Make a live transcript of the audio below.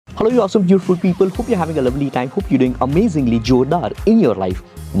Hello, you awesome, beautiful people. Hope you're having a lovely time. Hope you're doing amazingly jordar in your life.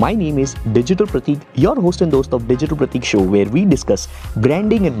 My name is Digital Pratik, your host and host of Digital Pratik Show, where we discuss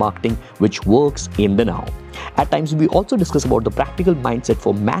branding and marketing which works in the now. At times, we also discuss about the practical mindset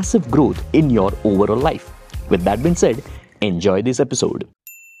for massive growth in your overall life. With that being said, enjoy this episode.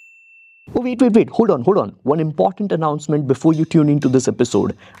 Oh, wait, hold on. One important announcement before you tune into this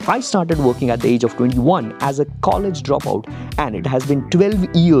episode. I started working at the age of 21 as a college dropout, and it has been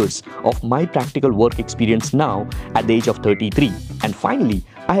 12 years of my practical work experience now at the age of 33. And finally,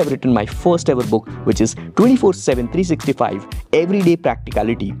 I have written my first ever book, which is 24/7 365 Everyday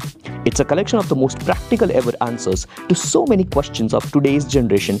Practicality. It's a collection of the most practical ever answers to so many questions of today's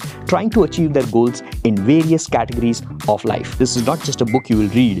generation trying to achieve their goals in various categories of life. This is not just a book you will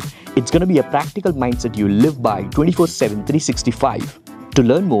read, it's going to be a practical mindset you live by 24/7 365. To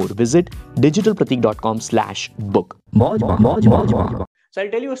learn more, visit digitalpratik.com/book. So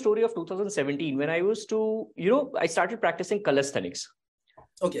I'll tell you a story of 2017 when I used to, I started practicing calisthenics.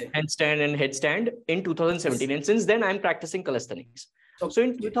 Okay. Handstand and headstand in 2017. And since then, I'm practicing calisthenics. Okay. So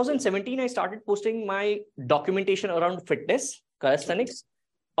in 2017, I started posting my documentation around fitness, calisthenics.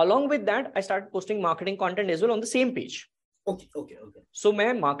 Along with that, I started posting marketing content as well on the same page. Okay. So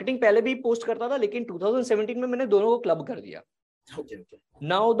मैं marketing पहले भी post करता था, लेकिन 2017 में मैंने दोनों को club कर दिया. Okay.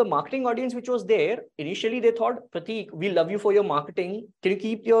 Now the marketing audience which was there, initially they thought, Pratik, we love you for your marketing. Can you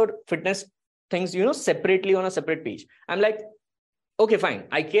keep your fitness things, separately on a separate page? I'm like, okay, fine.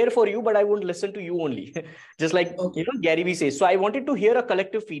 I care for you, but I won't listen to you only. Just like, Gary Vee says. So I wanted to hear a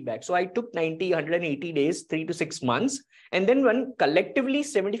collective feedback. So I took 90, 180 days, 3 to 6 months. And then when collectively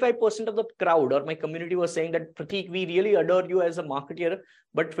 75% of the crowd or my community was saying that, Pratik, we really adore you as a marketer,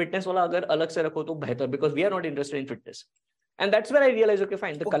 but fitness wala agar alag se rakho to behtar, because we are not interested in fitness. And that's where I realized, okay,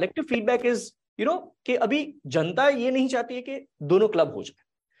 fine. The collective feedback is, कि अभी जनता ये नहीं चाहती है कि दोनों club हो जाए.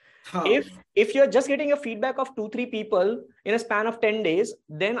 If you're just getting a feedback of 2-3 people in a span of 10 days,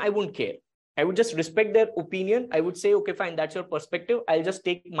 then I wouldn't care. I would just respect their opinion. I would say, okay, fine, that's your perspective. I'll just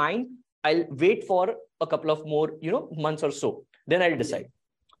take mine. I'll wait for a couple of more, months or so. Then I'll decide.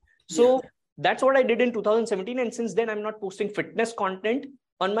 So that's what I did in 2017. And since then, I'm not posting fitness content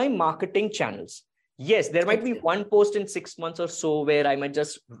on my marketing channels. Yes, there might be one post in 6 months or so where I might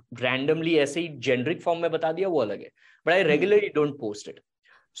just randomly ऐसे generic form में बता दिया, वो अलग है. But I regularly don't post it.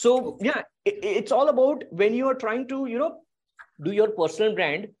 So it's all about when you are trying to, do your personal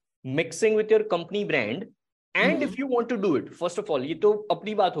brand, mixing with your company brand. And if you want to do it, first of all, ये तो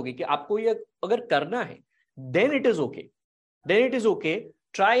अपनी बात होगी कि आपको ये अगर करना है, then it is okay. Then it is okay.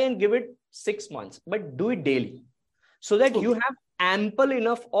 Try and give it 6 months, but do it daily so that you have ample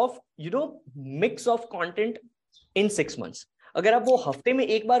enough of, mix of content in 6 months. अगर आप वो हफ्ते में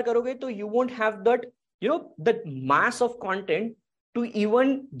एक बार करोगे तो you won't have that, that mass of content to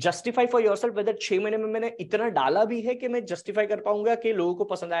even justify for yourself whether 6 महीने में मैंने इतना डाला भी है कि मैं justify कर पाऊंगा कि लोगों को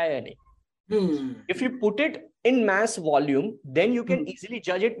पसंद आया या नहीं. If you put it in mass volume, then you can easily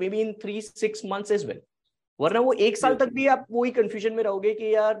judge it maybe in 3-6 months as well. वरना वो एक साल तक भी आप वही confusion में रहोगे कि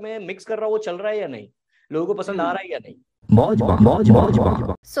यार मैं mix कर रहा हूँ, वो चल रहा है या नहीं, लोगों को पसंद आ रहा है या नहीं.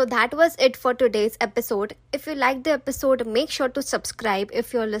 So that was it for today's episode. If you liked the episode, make sure to subscribe if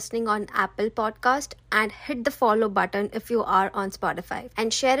you're listening on Apple Podcast and hit the follow button if you are on Spotify.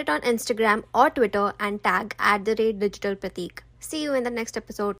 And share it on Instagram or Twitter and tag @DigitalPratik. See you in the next episode.